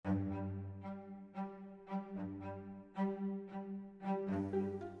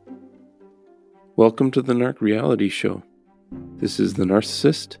Welcome to the Narc reality show. This is the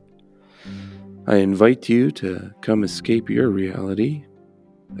narcissist. I invite you to come escape your reality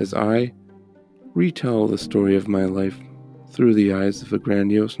as I retell the story of my life through the eyes of a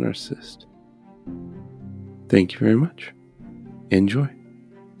grandiose narcissist. Thank you very much. Enjoy.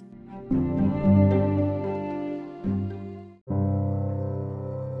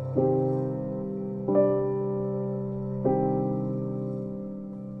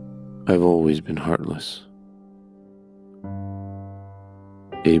 I've always been heartless,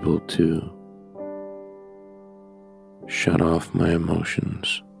 able to shut off my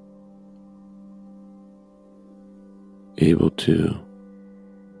emotions, able to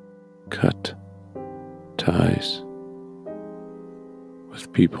cut ties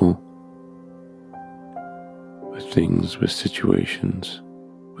with people, with things, with situations,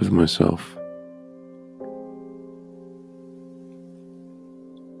 with myself.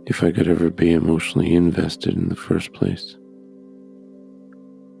 If I could ever be emotionally invested in the first place,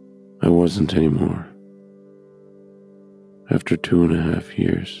 I wasn't anymore. After 2.5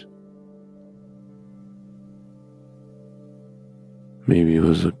 years, maybe it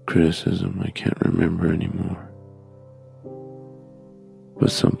was a criticism, I can't remember anymore.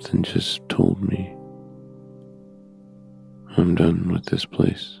 But something just told me, I'm done with this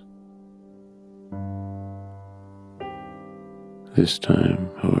place. This time,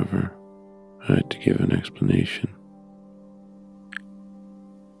 however, I had to give an explanation.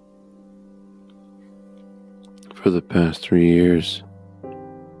 For the past 3 years,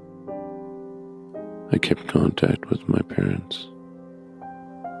 I kept contact with my parents.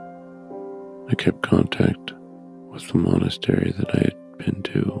 I kept contact with the monastery that I had been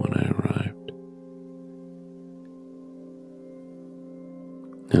to when I arrived.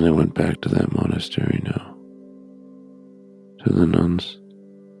 And I went back to that monastery now. To the nuns,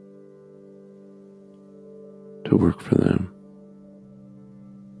 to work for them.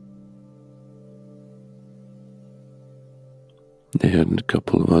 They had a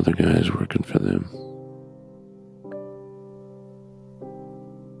couple of other guys working for them.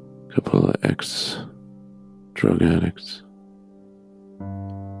 A couple of ex-drug addicts.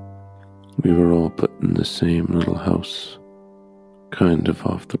 We were all put in the same little house, kind of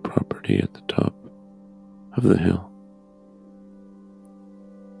off the property at the top of the hill.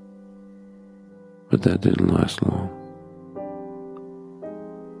 But that didn't last long.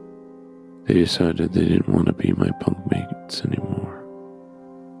 They decided they didn't want to be my bunk mates anymore.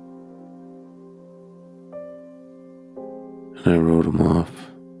 And I wrote them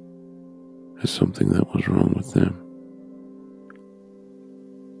off as something that was wrong with them.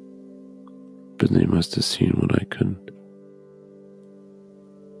 But they must have seen what I couldn't.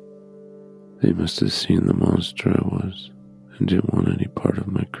 They must have seen the monster I was and didn't want any part of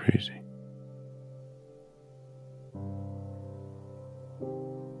my crazy.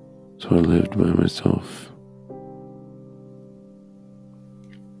 So I lived by myself.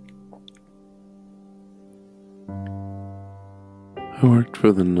 I worked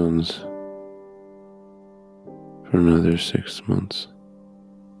for the nuns for another 6 months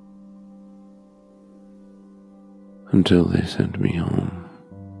until they sent me home.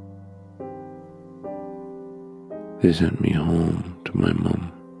 They sent me home to my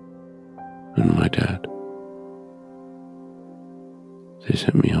mom and my dad. They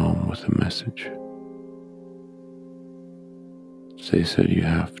sent me home with a message. They said you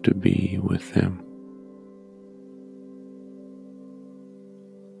have to be with them.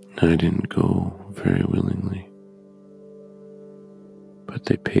 I didn't go very willingly, but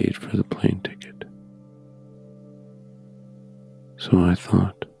they paid for the plane ticket. So I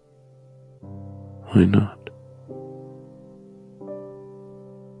thought, why not?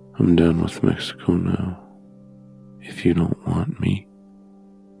 I'm done with Mexico now. If you don't want me,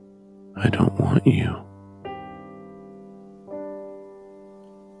 I don't want you.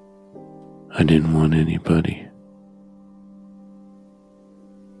 I didn't want anybody.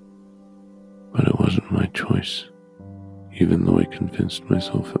 But it wasn't my choice, even though I convinced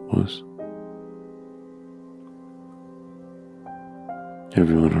myself it was.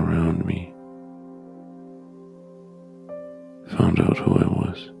 Everyone around me found out who I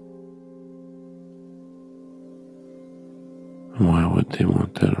was. And why would they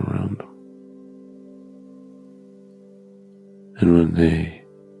want that around them? And when they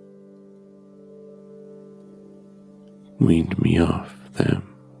weaned me off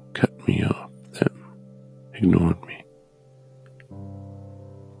them, cut me off them, ignored me,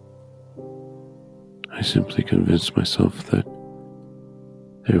 I simply convinced myself that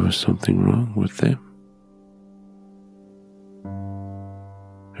there was something wrong with them.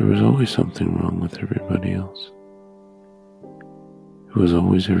 there was always something wrong with everybody else. It was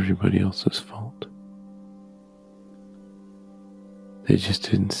always everybody else's fault. They just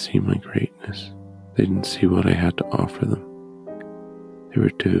didn't see my greatness. They didn't see what I had to offer them. They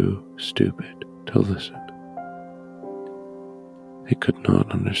were too stupid to listen. They could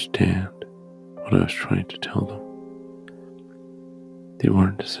not understand what I was trying to tell them. They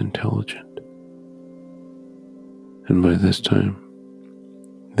weren't as intelligent. And by this time,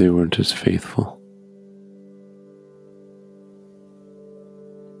 they weren't as faithful.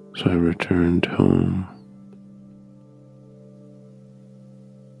 So I returned home.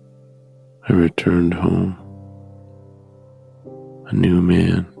 A new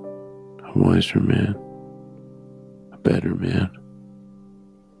man, a wiser man, a better man.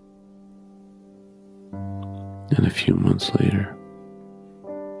 And a few months later,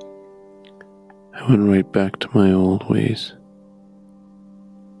 I went right back to my old ways.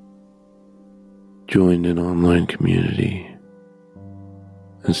 Joined an online community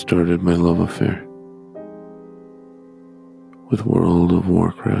and started my love affair with World of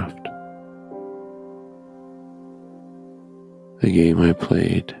Warcraft. The game I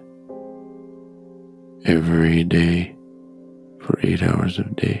played every day for 8 hours a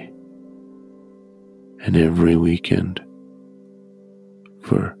day, and every weekend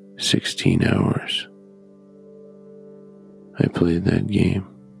for 16 hours. I played that game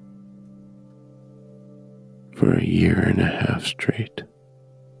for a year and a half straight.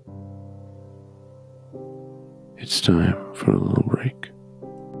 It's time for a little break.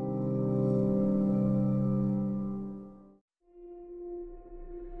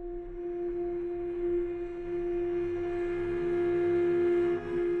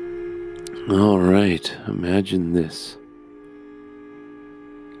 All right, imagine this.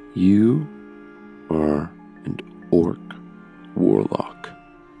 You are an orc warlock.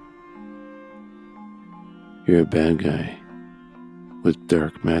 You're a bad guy with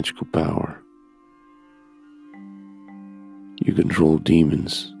dark magical power. You control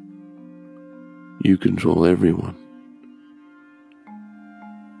demons. You control everyone.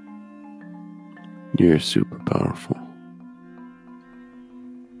 You're super powerful.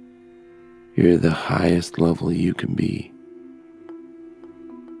 You're the highest level you can be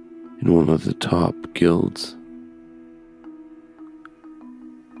in one of the top guilds.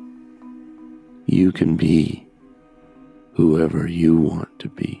 You can be whoever you want to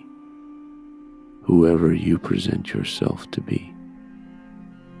be, whoever you present yourself to be.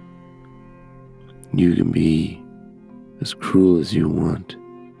 You can be as cruel as you want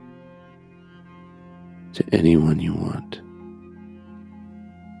to anyone you want,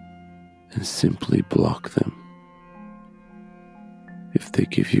 and simply block them if they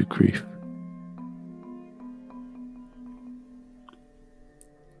give you grief.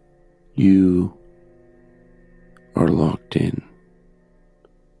 You are locked in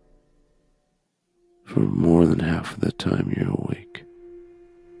for more than half of the time you're awake.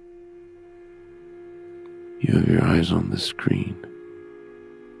 You have your eyes on the screen.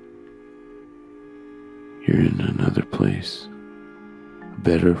 You're in another place, a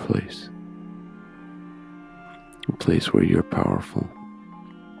better place. A place where you're powerful,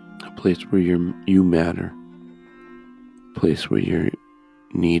 a place where you matter, a place where you're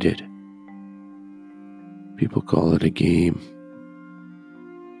needed. People call it a game,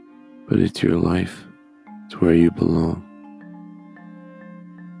 but it's your life. It's where you belong.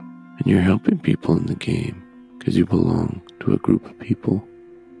 And you're helping people in the game because you belong to a group of people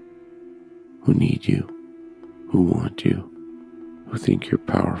who need you, who want you, who think you're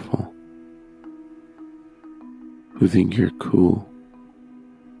powerful, who think you're cool.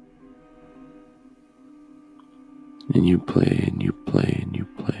 And you play and you play and you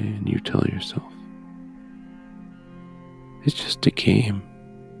play and you tell yourself, it's just a game.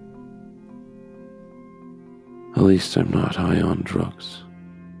 At least I'm not high on drugs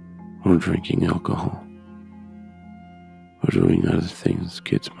or drinking alcohol or doing other things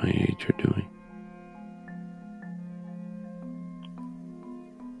kids my age are doing.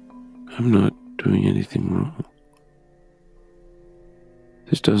 I'm not doing anything wrong.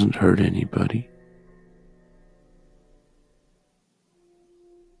 This doesn't hurt anybody.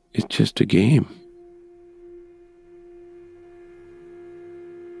 It's just a game.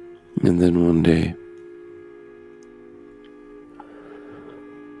 And then one day,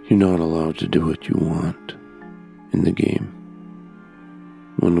 you're not allowed to do what you want in the game.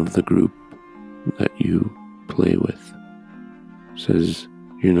 One of the group that you play with says,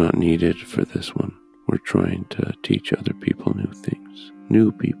 you're not needed for this one. We're trying to teach other people new things.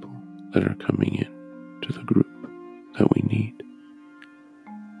 New people that are coming in to the group that we need.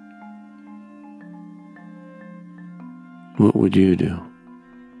 What would you do?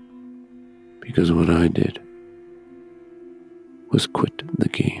 Because what I did was quit the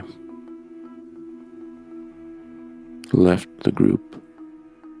game. Left the group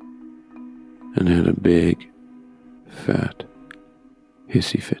and had a big, fat,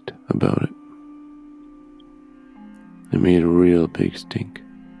 hissy fit about it. It made a real big stink.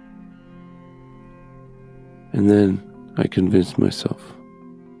 And then I convinced myself,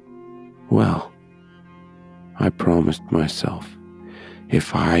 well, I promised myself,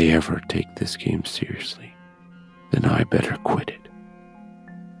 if I ever take this game seriously, then I better quit it.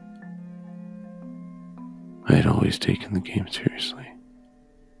 I had always taken the game seriously.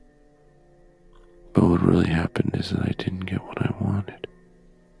 But what really happened is that I didn't get what I wanted.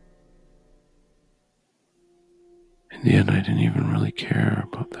 In the end, I didn't even really care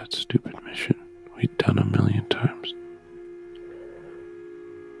about that stupid mission we'd done 1,000,000 times.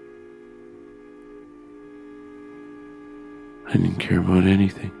 I didn't care about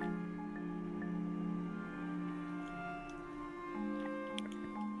anything.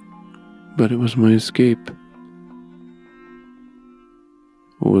 But it was my escape.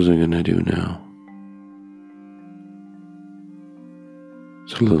 What was I gonna do now?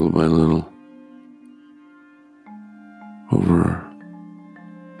 So little by little, over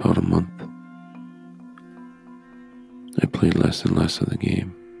about a month, I played less and less of the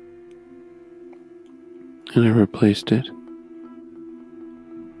game. And I replaced it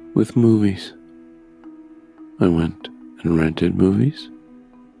with movies. I went and rented movies.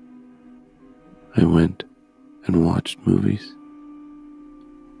 I went and watched movies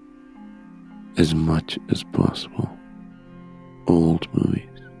as much as possible. Old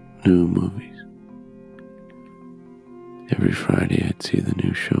movies, new movies. Every Friday I'd see the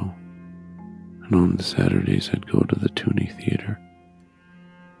new show, and on the Saturdays I'd go to the Toonie Theater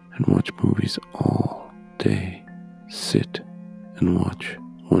and watch movies all day, sit and watch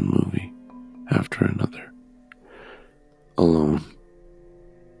one movie after another, alone,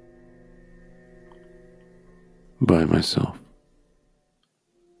 by myself,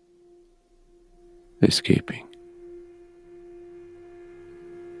 escaping.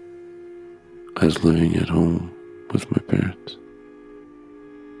 I was living at home with my parents.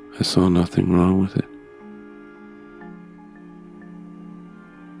 I saw nothing wrong with it.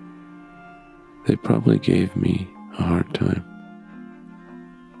 They probably gave me a hard time,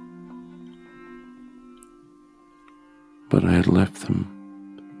 but I had left them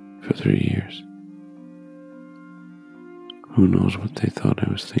for 3 years. Who knows what they thought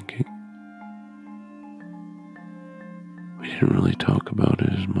I was thinking? We didn't really talk about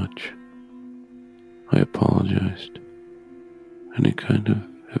it as much. I apologized, and it kind of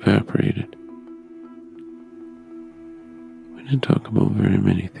evaporated. We didn't talk about very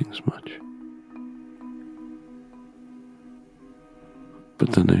many things much.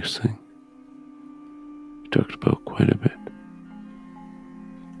 But the next thing, we talked about quite a bit.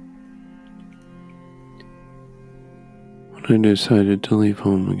 When I decided to leave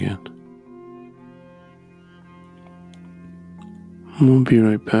home again. We'll be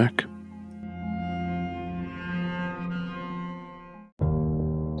right back.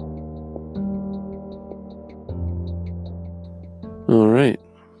 All right.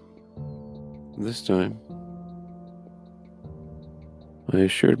 This time, I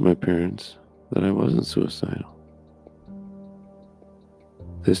assured my parents that I wasn't suicidal.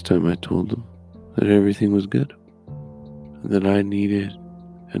 This time I told them that everything was good, and that I needed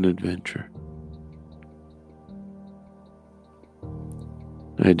an adventure.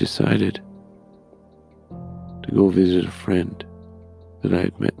 I decided to go visit a friend that I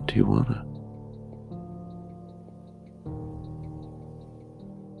had met in Tijuana.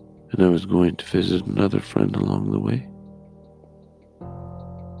 And I was going to visit another friend along the way.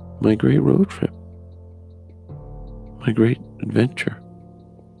 My great road trip. My great adventure.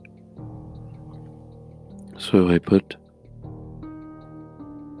 So I put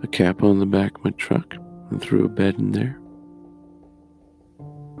a cap on the back of my truck and threw a bed in there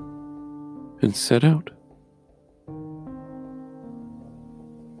and set out.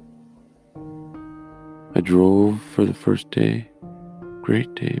 I drove for the first day.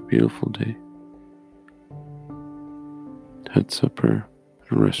 Great day, beautiful day. Had supper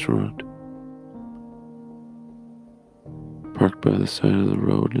at a restaurant. Parked by the side of the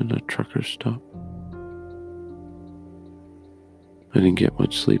road in a trucker stop. I didn't get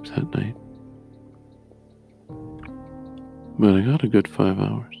much sleep that night, but I got a good 5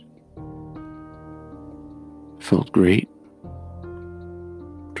 hours. Felt great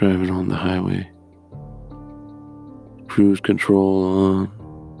driving on the highway. Cruise control on,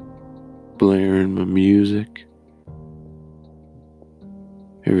 blaring my music,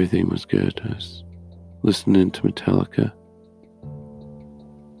 Everything was good. I was listening to Metallica,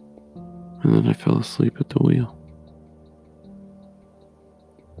 and then I fell asleep at the wheel.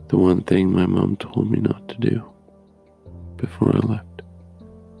 The one thing my mom told me not to do before I left.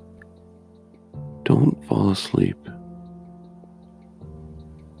 Don't fall asleep.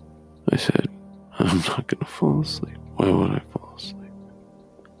 I said, I'm not going to fall asleep. Why would I fall asleep?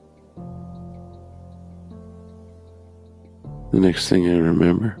 The next thing I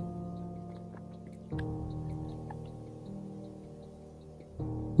remember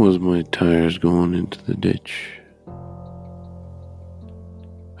was my tires going into the ditch.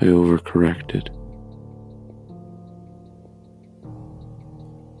 I overcorrected.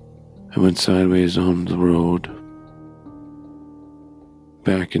 I went sideways on the road,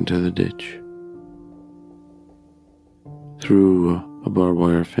 back into the ditch, through a barbed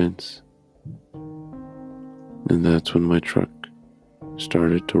wire fence, and that's when my truck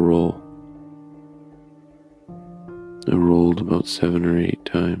started to roll. I rolled about 7 or 8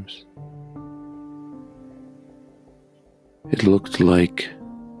 times. It looked like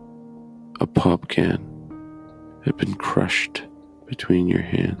a pop can had been crushed between your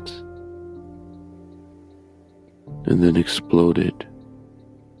hands and then exploded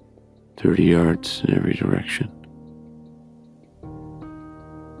 30 yards in every direction.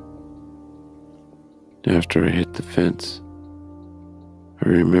 After I hit the fence, I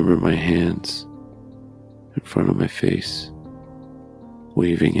remember my hands in front of my face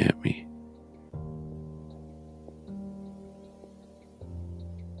waving at me.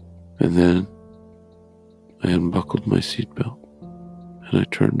 And then I unbuckled my seatbelt and I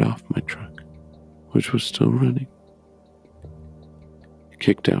turned off my truck, which was still running. I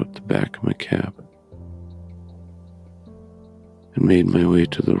kicked out the back of my cab and made my way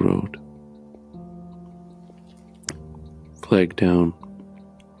to the road. Flagged down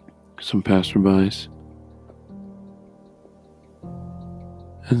some passerbys,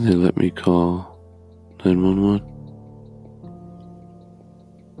 and they let me call 911.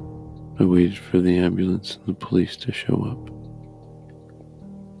 I waited for the ambulance and the police to show up.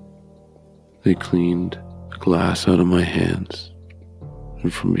 They cleaned the glass out of my hands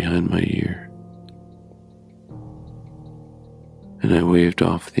and from behind my ear, and I waved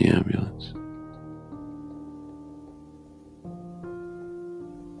off the ambulance.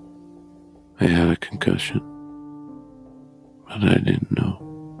 I had a concussion, but I didn't know.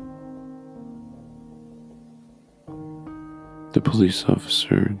 The police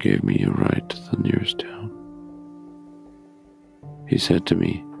officer gave me a ride to the nearest town. He said to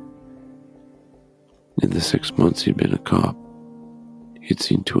me, in the 6 months he'd been a cop, he'd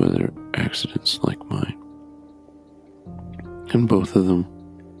seen 2 other accidents like mine, and both of them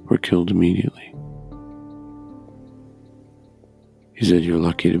were killed immediately. He said, "You're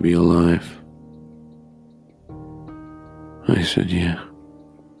lucky to be alive." I said, "Yeah,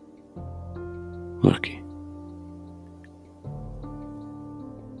 lucky."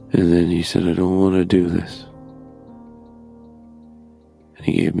 And then he said, "I don't want to do this." And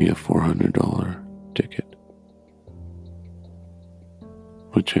he gave me a $400 ticket,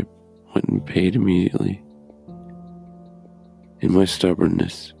 which I went and paid immediately. In my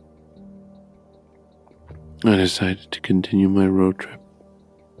stubbornness, I decided to continue my road trip,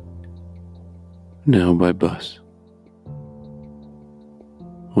 now by bus.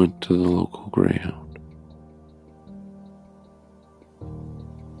 Went to the local Greyhound.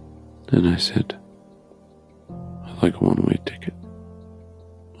 And I said, "I'd like a one-way ticket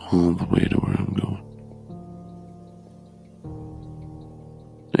all the way to where I'm going."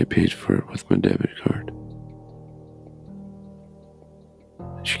 I paid for it with my debit card.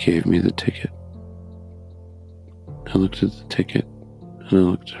 She gave me the ticket. I looked at the ticket and I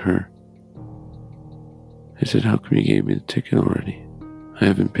looked at her. I said, "How come you gave me the ticket already? I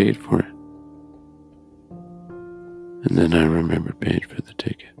haven't paid for it." And then I remembered paying for the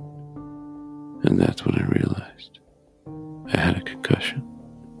ticket. And that's when I realized I had a concussion.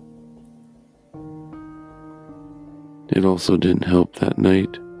 It also didn't help that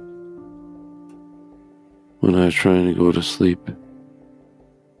night when I was trying to go to sleep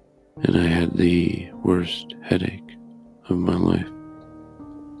and I had the worst headache of my life.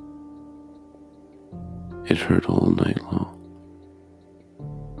 It hurt all night long.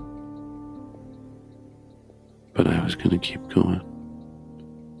 But I was going to keep going.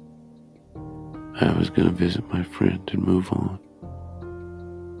 I was going to visit my friend and move on.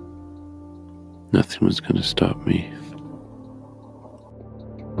 Nothing was going to stop me